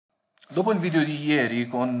Dopo il video di ieri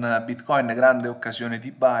con Bitcoin grande occasione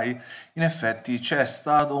di buy, in effetti c'è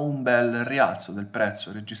stato un bel rialzo del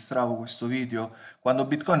prezzo. Registravo questo video quando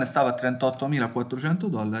Bitcoin stava a 38.400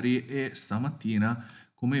 dollari e stamattina,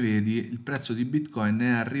 come vedi, il prezzo di Bitcoin è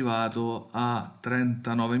arrivato a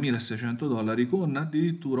 39.600 dollari con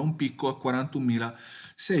addirittura un picco a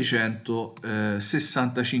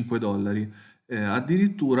 41.665 dollari.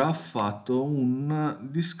 Addirittura ha fatto un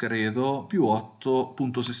discreto più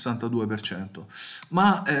 8,62%.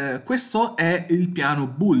 Ma questo è il piano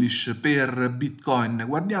bullish per Bitcoin.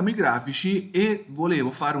 Guardiamo i grafici e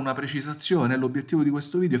volevo fare una precisazione. L'obiettivo di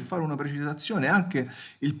questo video è fare una precisazione anche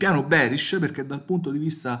il piano bearish, perché dal punto di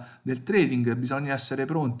vista del trading bisogna essere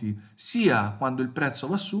pronti sia quando il prezzo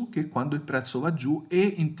va su che quando il prezzo va giù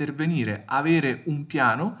e intervenire, avere un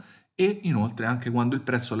piano e inoltre anche quando il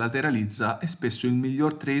prezzo lateralizza, e spesso il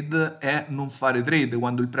miglior trade è non fare trade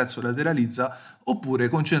quando il prezzo lateralizza oppure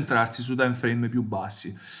concentrarsi su time frame più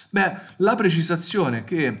bassi. Beh, la precisazione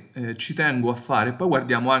che ci tengo a fare, poi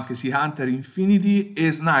guardiamo anche Sea Hunter, Infinity e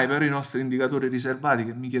Sniper, i nostri indicatori riservati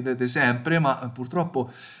che mi chiedete sempre, ma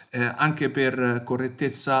purtroppo anche per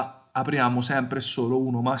correttezza apriamo sempre solo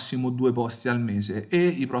uno, massimo due posti al mese e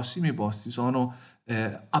i prossimi posti sono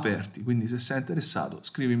aperti, quindi se sei interessato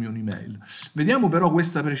scrivimi un'email. Vediamo però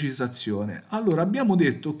questa precisazione. Allora, abbiamo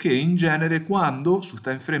detto che in genere quando sul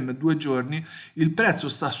time frame 2 giorni il prezzo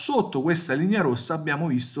sta sotto questa linea rossa, abbiamo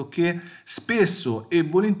visto che spesso e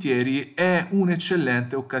volentieri è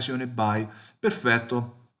un'eccellente occasione buy.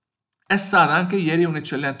 Perfetto, è stata anche ieri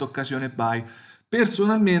un'eccellente occasione buy.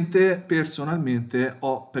 Personalmente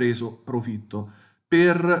ho preso profitto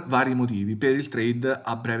per vari motivi. Per il trade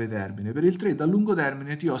a breve termine. Per il trade a lungo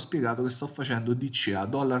termine ti ho spiegato che sto facendo DCA,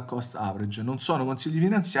 Dollar Cost Average. Non sono consigli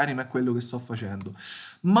finanziari, ma è quello che sto facendo.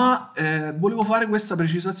 Ma volevo fare questa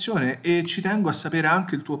precisazione e ci tengo a sapere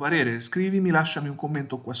anche il tuo parere. Scrivimi, lasciami un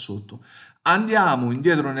commento qua sotto. Andiamo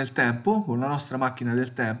indietro nel tempo con la nostra macchina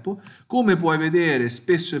del tempo. Come puoi vedere,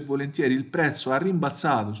 spesso e volentieri il prezzo ha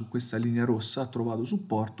rimbalzato su questa linea rossa, ha trovato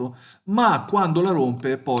supporto, ma quando la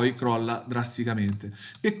rompe poi crolla drasticamente.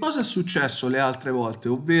 Che cosa è successo le altre volte?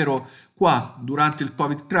 Ovvero qua durante il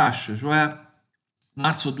Covid crash, cioè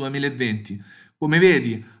marzo 2020, come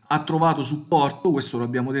vedi ha trovato supporto, questo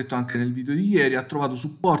l'abbiamo detto anche nel video di ieri, ha trovato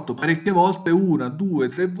supporto parecchie volte, una, due,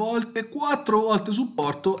 tre volte, quattro volte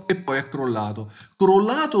supporto e poi è crollato.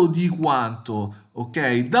 Crollato di quanto?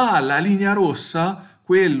 Ok, dalla linea rossa,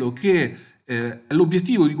 quello che è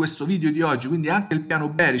l'obiettivo di questo video di oggi, quindi anche il piano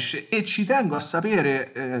bearish, e ci tengo a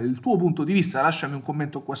sapere il tuo punto di vista, lasciami un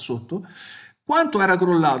commento qua sotto. Quanto era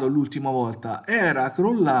crollato l'ultima volta? Era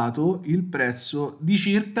crollato il prezzo di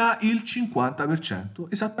circa il 50%,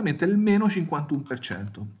 esattamente il meno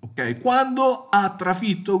 51%, ok? Quando ha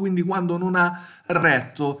trafitto, quindi quando non ha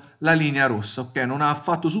retto la linea rossa, ok? Non ha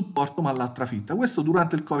fatto supporto ma l'ha trafitta. Questo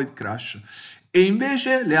durante il Covid crash. E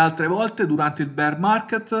invece le altre volte durante il bear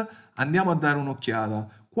market andiamo a dare un'occhiata.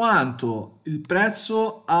 Quanto il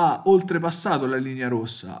prezzo ha oltrepassato la linea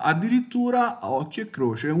rossa, addirittura a occhio e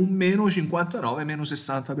croce un meno 59, meno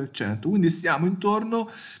 60%, quindi stiamo intorno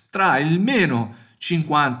tra il meno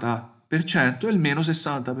 50% e il meno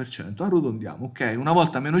 60%, arrotondiamo, ok? Una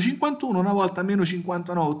volta meno 51, una volta meno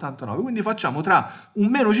 59, 89, quindi facciamo tra un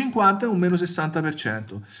meno 50 e un meno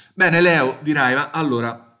 60%. Bene, Leo, dirai, ma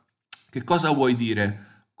allora, che cosa vuoi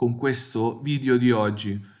dire con questo video di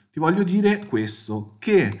oggi? Ti voglio dire questo,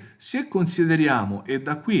 che se consideriamo, e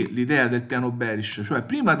da qui l'idea del piano bearish, cioè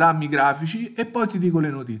prima dammi i grafici e poi ti dico le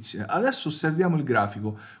notizie. Adesso osserviamo il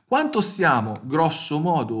grafico. Quanto stiamo, grosso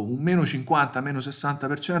modo, un meno 50, meno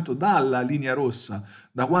 60% dalla linea rossa,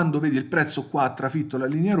 da quando vedi il prezzo qua ha trafitto la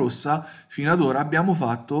linea rossa, fino ad ora abbiamo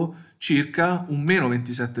fatto circa un meno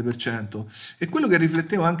 27%. E quello che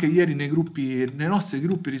riflettevo anche ieri nei nostri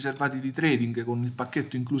gruppi riservati di trading, con il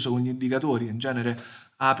pacchetto incluso con gli indicatori, in genere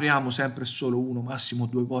apriamo sempre solo uno, massimo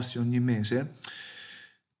due posti ogni mese.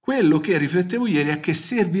 Quello che riflettevo ieri è che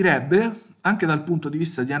servirebbe, anche dal punto di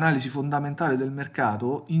vista di analisi fondamentale del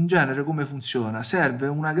mercato, in genere come funziona? Serve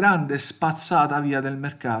una grande spazzata via del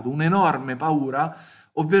mercato, un'enorme paura,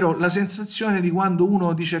 ovvero la sensazione di quando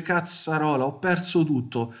uno dice cazzarola, ho perso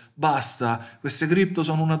tutto, basta, queste cripto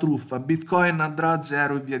sono una truffa, Bitcoin andrà a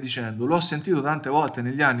zero e via dicendo. L'ho sentito tante volte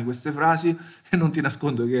negli anni queste frasi e non ti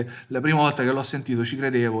nascondo che la prima volta che l'ho sentito ci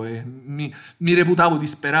credevo e mi reputavo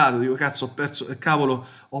disperato, dico cazzo ho perso, cavolo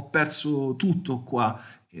ho perso tutto qua.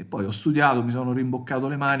 E poi ho studiato, mi sono rimboccato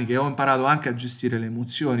le maniche e ho imparato anche a gestire le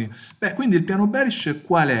emozioni. Beh, quindi il piano bearish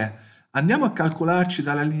qual è? Andiamo a calcolarci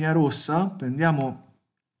dalla linea rossa, prendiamo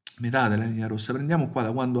metà della linea rossa, prendiamo qua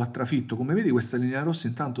da quando ha trafitto, come vedi questa linea rossa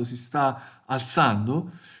intanto si sta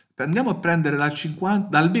alzando, andiamo a prendere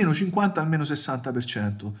dal meno 50 al meno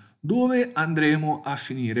 60%. Dove andremo a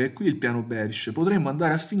finire? Qui il piano bearish. Potremmo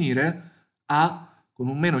andare a finire con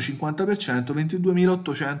un meno 50%,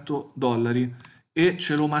 22.800 dollari e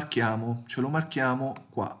ce lo marchiamo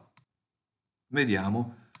qua.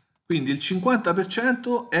 Vediamo. Quindi il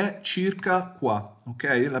 50% è circa qua,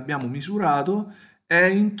 ok? L'abbiamo misurato, è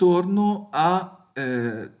intorno a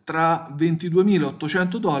tra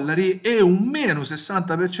 22.800 dollari e un meno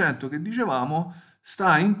 60% che dicevamo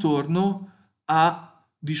sta intorno a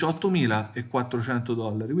 18.400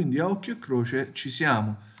 dollari. Quindi a occhio e croce ci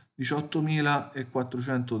siamo,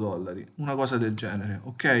 18.400 dollari, una cosa del genere,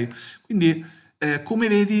 ok? Quindi come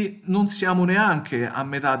vedi non siamo neanche a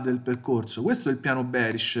metà del percorso, questo è il piano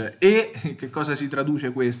bearish. E che cosa si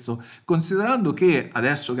traduce questo? Considerando che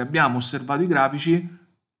adesso che abbiamo osservato i grafici,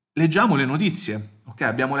 leggiamo le notizie, ok?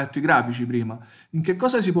 Abbiamo letto i grafici prima. In che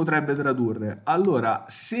cosa si potrebbe tradurre? Allora,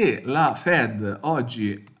 se la Fed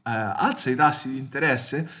oggi alza i tassi di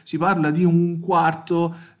interesse, si parla di un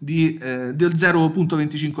quarto del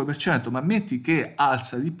 0,25%, ma metti che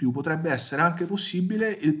alza di più, potrebbe essere anche possibile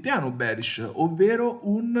il piano bearish, ovvero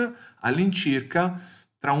all'incirca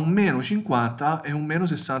tra un meno 50 e un meno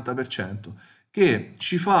 60%, che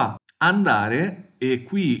ci fa andare, e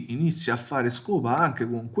qui inizia a fare scopa anche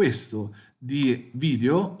con questo di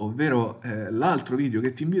video, ovvero l'altro video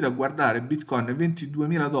che ti invito a guardare, Bitcoin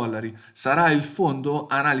 22.000 dollari, sarà il fondo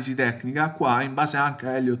analisi tecnica, qua in base anche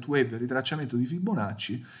a Elliott Wave, ritracciamento di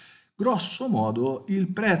Fibonacci. Grosso modo il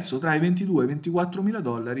prezzo tra i 22 e i 24.000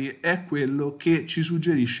 dollari è quello che ci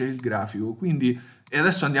suggerisce il grafico. Quindi, e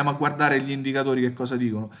adesso andiamo a guardare gli indicatori che cosa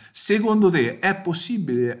dicono. Secondo te è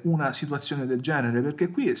possibile una situazione del genere? Perché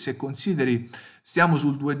qui, se consideri, stiamo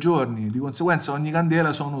sul 2 giorni, di conseguenza ogni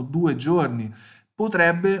candela sono 2 giorni.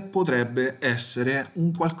 Potrebbe essere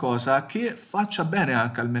un qualcosa che faccia bene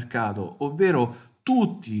anche al mercato, ovvero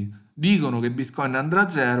tutti dicono che Bitcoin andrà a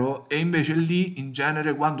zero e invece lì in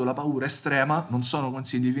genere quando la paura è estrema, non sono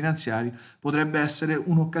consigli finanziari, potrebbe essere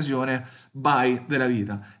un'occasione buy della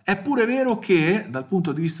vita. È pure vero che dal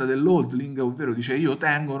punto di vista dell'holding, ovvero dice io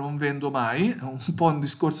tengo, non vendo mai, è un po' un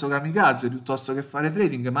discorso kamikaze piuttosto che fare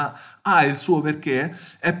trading, ma ha il suo perché.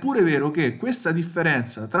 È pure vero che questa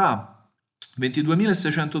differenza tra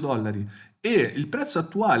 22.600 dollari e il prezzo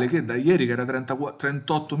attuale, che da ieri che era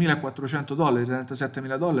 38.400 dollari,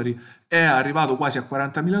 37.000 dollari, è arrivato quasi a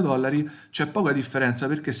 40.000 dollari, c'è poca differenza,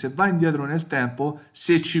 perché se vai indietro nel tempo,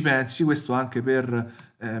 se ci pensi, questo anche per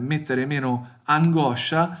mettere meno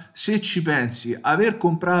angoscia, se ci pensi, aver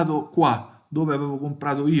comprato qua, dove avevo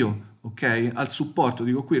comprato io, ok, al supporto,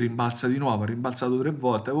 dico qui rimbalza di nuovo, ha rimbalzato 3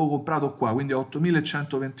 volte, avevo comprato qua, quindi a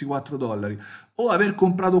 8.124 dollari, o aver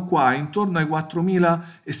comprato qua intorno ai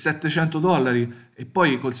 4.700 dollari e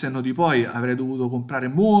poi col senno di poi avrei dovuto comprare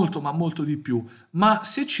molto ma molto di più. Ma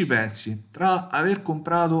se ci pensi, tra aver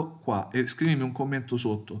comprato qua, e scrivimi un commento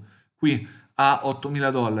sotto, qui a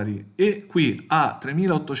 8.000 dollari e qui a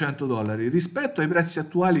 3.800 dollari, rispetto ai prezzi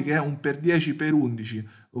attuali che è un per 10 per 11,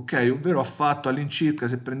 ok, ovvero ha fatto all'incirca,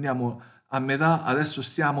 se prendiamo a metà, adesso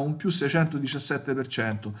stiamo a un più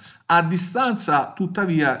 617%, a distanza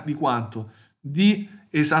tuttavia di quanto? Di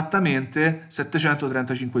esattamente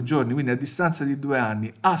 735 giorni, quindi a distanza di 2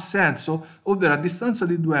 anni. Ha senso? Ovvero a distanza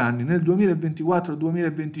di 2 anni, nel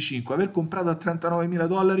 2024-2025, aver comprato a 39.000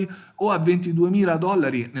 dollari o a 22.000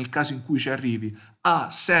 dollari nel caso in cui ci arrivi, ha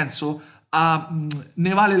senso?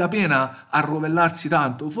 Ne vale la pena arrovellarsi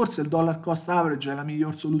tanto? Forse il dollar cost average è la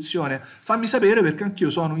miglior soluzione? Fammi sapere, perché anch'io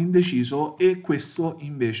sono indeciso e questo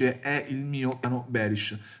invece è il mio piano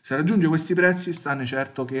bearish. Se raggiunge questi prezzi, stanne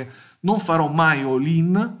certo che non farò mai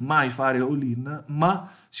all-in, mai fare all-in, ma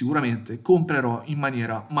sicuramente comprerò in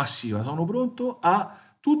maniera massiva. Sono pronto a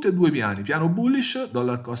tutti e due i piani, piano bullish,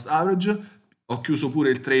 dollar cost average, ho chiuso pure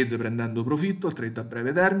il trade prendendo profitto, il trade a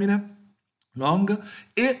breve termine, long,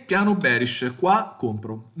 e piano bearish, qua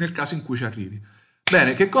compro nel caso in cui ci arrivi.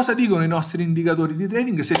 Bene, che cosa dicono i nostri indicatori di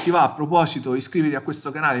trading? Se ti va, a proposito, iscriviti a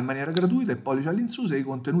questo canale in maniera gratuita e pollice all'insù se i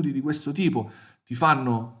contenuti di questo tipo ti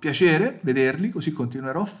fanno piacere vederli, così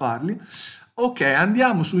continuerò a farli. Ok,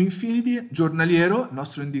 andiamo su Infinity, giornaliero, il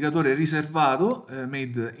nostro indicatore riservato,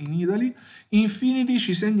 made in Italy. Infinity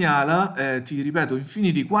ci segnala, ti ripeto,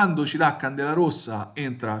 Infinity quando ci dà candela rossa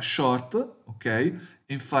entra short, ok?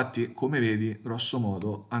 Infatti, come vedi, grosso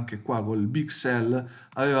modo, anche qua col big sell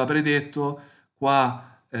aveva predetto qua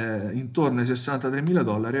intorno ai 63.000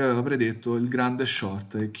 dollari, aveva predetto il grande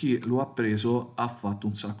short e chi lo ha preso ha fatto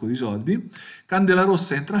un sacco di soldi. Candela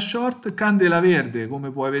rossa entra short, candela verde,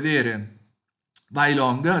 come puoi vedere, vai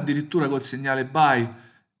long, addirittura col segnale buy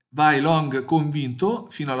vai long convinto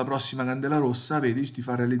fino alla prossima candela rossa, vedi, ti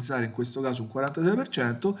fa realizzare in questo caso un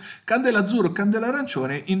 46%, candela azzurro o candela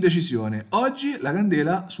arancione, indecisione. Oggi la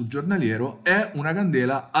candela sul giornaliero è una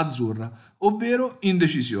candela azzurra, ovvero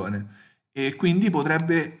indecisione. E quindi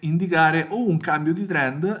potrebbe indicare o un cambio di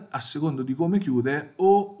trend a secondo di come chiude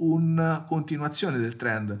o una continuazione del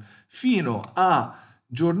trend. Fino a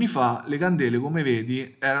giorni fa le candele, come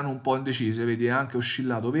vedi, erano un po' indecise, vedi, è anche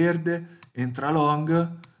oscillato verde, entra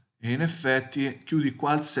long e in effetti chiudi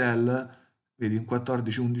qua al sell, vedi, un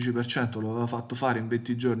 14-11% lo aveva fatto fare in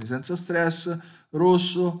 20 giorni senza stress,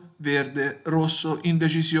 rosso, verde, rosso,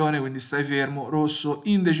 indecisione, quindi stai fermo, rosso,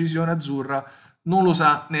 indecisione azzurra, non lo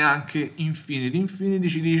sa neanche Infinity. Infinity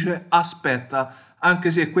ci dice aspetta, anche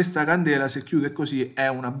se questa candela, se chiude così, è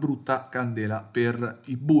una brutta candela per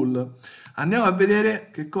i bull. Andiamo a vedere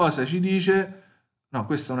che cosa ci dice. No,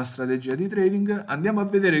 questa è una strategia di trading. Andiamo a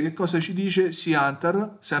vedere che cosa ci dice Sea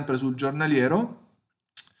Hunter, sempre sul giornaliero.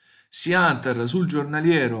 Sea Hunter sul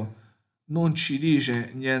giornaliero non ci dice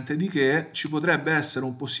niente di che, ci potrebbe essere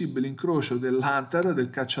un possibile incrocio dell'Hunter, del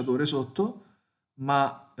cacciatore sotto,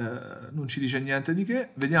 ma non ci dice niente di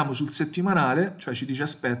che. Vediamo sul settimanale, cioè ci dice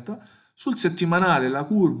aspetta, sul settimanale la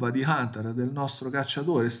curva di Hunter del nostro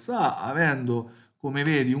cacciatore sta avendo, come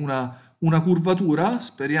vedi, una curvatura,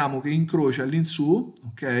 speriamo che incroci all'insù,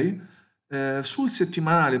 ok? Sul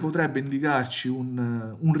settimanale potrebbe indicarci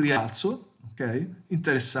un rialzo, ok?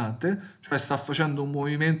 Interessante, cioè sta facendo un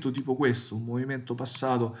movimento tipo questo, un movimento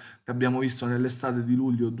passato che abbiamo visto nell'estate di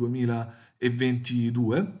luglio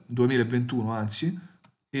 2021 anzi,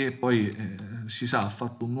 e poi si sa, ha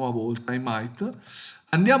fatto un nuovo all time high.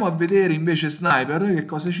 Andiamo a vedere invece Sniper, che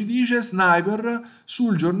cosa ci dice? Sniper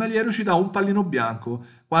sul giornaliero ci dà un pallino bianco.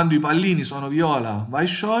 Quando i pallini sono viola vai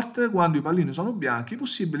short, quando i pallini sono bianchi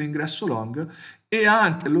possibile ingresso long, e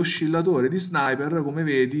anche l'oscillatore di Sniper, come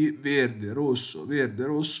vedi, verde, rosso, verde,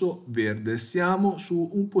 rosso, verde. Stiamo su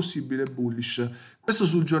un possibile bullish. Questo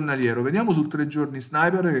sul giornaliero. Vediamo sul 3 giorni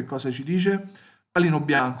Sniper che cosa ci dice. Pallino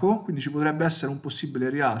bianco, quindi ci potrebbe essere un possibile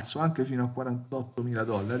rialzo anche fino a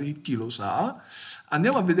 $48.000, chi lo sa.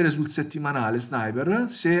 Andiamo a vedere sul settimanale Sniper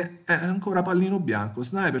se è ancora pallino bianco.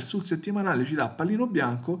 Sniper sul settimanale ci dà pallino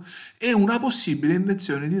bianco e una possibile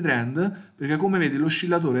inversione di trend, perché come vedi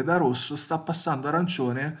l'oscillatore da rosso sta passando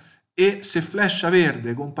arancione, e se flasha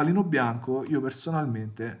verde con pallino bianco io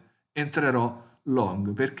personalmente entrerò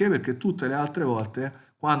long. Perché? Perché tutte le altre volte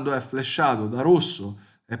quando è flashato da rosso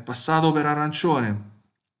è passato per arancione,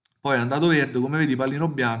 poi è andato verde, come vedi pallino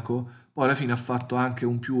bianco, poi alla fine ha fatto anche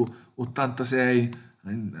un più 86,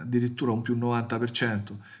 addirittura un più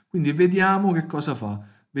 90%. Quindi vediamo che cosa fa.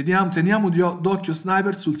 Vediamo, teniamo d'occhio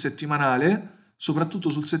Sniper sul settimanale, soprattutto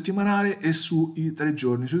sul settimanale e sui 3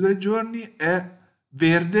 giorni. Sui 3 giorni è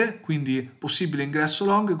verde, quindi possibile ingresso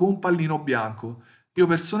long con pallino bianco. Io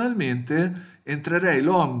personalmente entrerei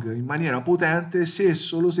long in maniera potente se e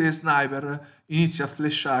solo se Sniper inizia a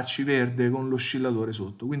flasharci verde con l'oscillatore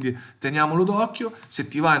sotto, quindi teniamolo d'occhio. Se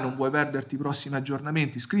ti va e non vuoi perderti i prossimi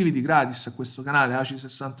aggiornamenti, iscriviti gratis a questo canale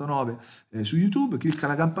ACI69 su YouTube, clicca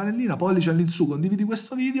la campanellina, pollice all'insù, condividi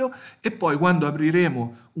questo video, e poi quando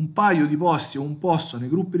apriremo un paio di posti o un posto nei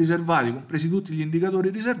gruppi riservati, compresi tutti gli indicatori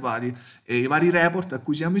riservati e i vari report a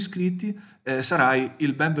cui siamo iscritti, sarai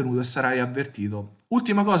il benvenuto e sarai avvertito.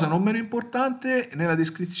 Ultima cosa non meno importante, nella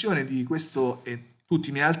descrizione di questo e tutti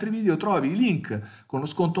i miei altri video trovi i link con lo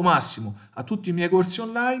sconto massimo a tutti i miei corsi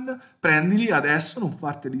online. Prendili adesso, non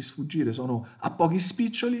farteli sfuggire, sono a pochi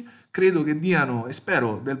spiccioli, credo che diano e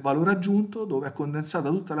spero del valore aggiunto, dove è condensata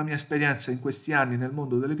tutta la mia esperienza in questi anni nel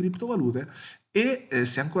mondo delle criptovalute. E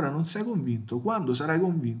se ancora non sei convinto, quando sarai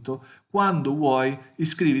convinto, quando vuoi,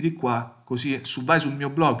 iscriviti qua, così vai sul mio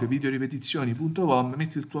blog videoripetizioni.com,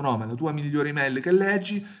 metti il tuo nome, la tua migliore email che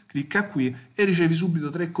leggi, clicca qui e ricevi subito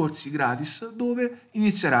 3 corsi gratis dove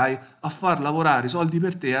inizierai a far lavorare i soldi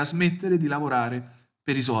per te, a smettere di lavorare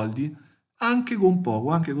per i soldi, anche con poco,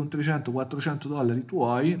 anche con $300-400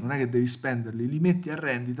 tuoi, non è che devi spenderli, li metti a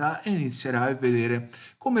rendita e inizierai a vedere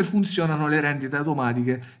come funzionano le rendite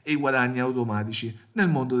automatiche e i guadagni automatici nel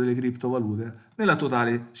mondo delle criptovalute, nella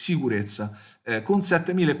totale sicurezza. Con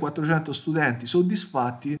 7.400 studenti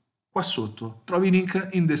soddisfatti, qua sotto trovi i link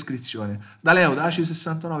in descrizione. Da Leo da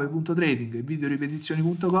AC69.trading e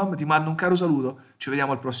videoripetizioni.com ti mando un caro saluto, ci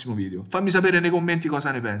vediamo al prossimo video. Fammi sapere nei commenti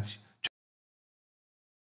cosa ne pensi.